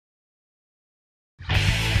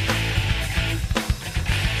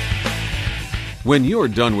When you're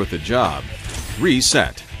done with the job,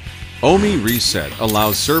 reset. OmiReset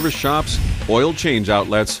allows service shops, oil change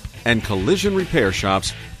outlets, and collision repair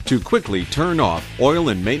shops to quickly turn off oil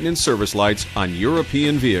and maintenance service lights on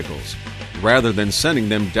European vehicles, rather than sending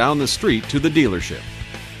them down the street to the dealership.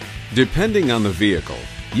 Depending on the vehicle,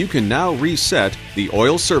 you can now reset the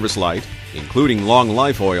oil service light, including long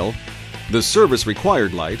life oil, the service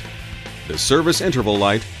required light, the service interval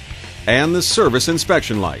light, and the service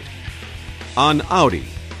inspection light. On Audi,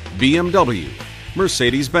 BMW,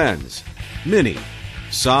 Mercedes-Benz, Mini,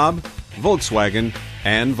 Saab, Volkswagen,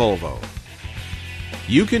 and Volvo.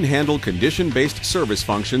 You can handle condition-based service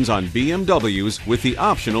functions on BMWs with the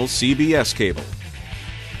optional CBS cable.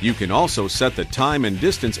 You can also set the time and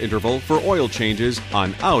distance interval for oil changes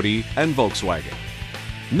on Audi and Volkswagen.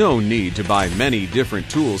 No need to buy many different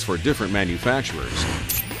tools for different manufacturers.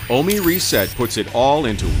 OmiReset puts it all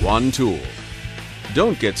into one tool.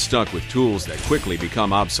 Don't get stuck with tools that quickly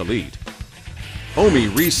become obsolete.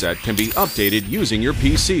 OmiReset can be updated using your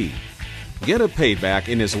PC. Get a payback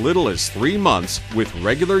in as little as 3 months with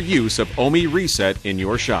regular use of OmiReset in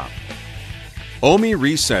your shop.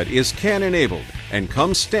 OmiReset is CAN-enabled and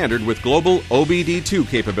comes standard with global OBD2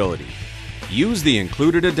 capability. Use the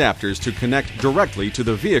included adapters to connect directly to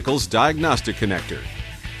the vehicle's diagnostic connector.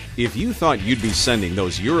 If you thought you'd be sending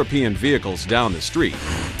those European vehicles down the street,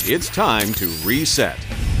 it's time to reset.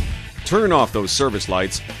 Turn off those service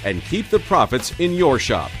lights and keep the profits in your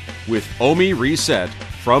shop with OmiReset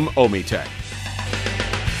from Omitech.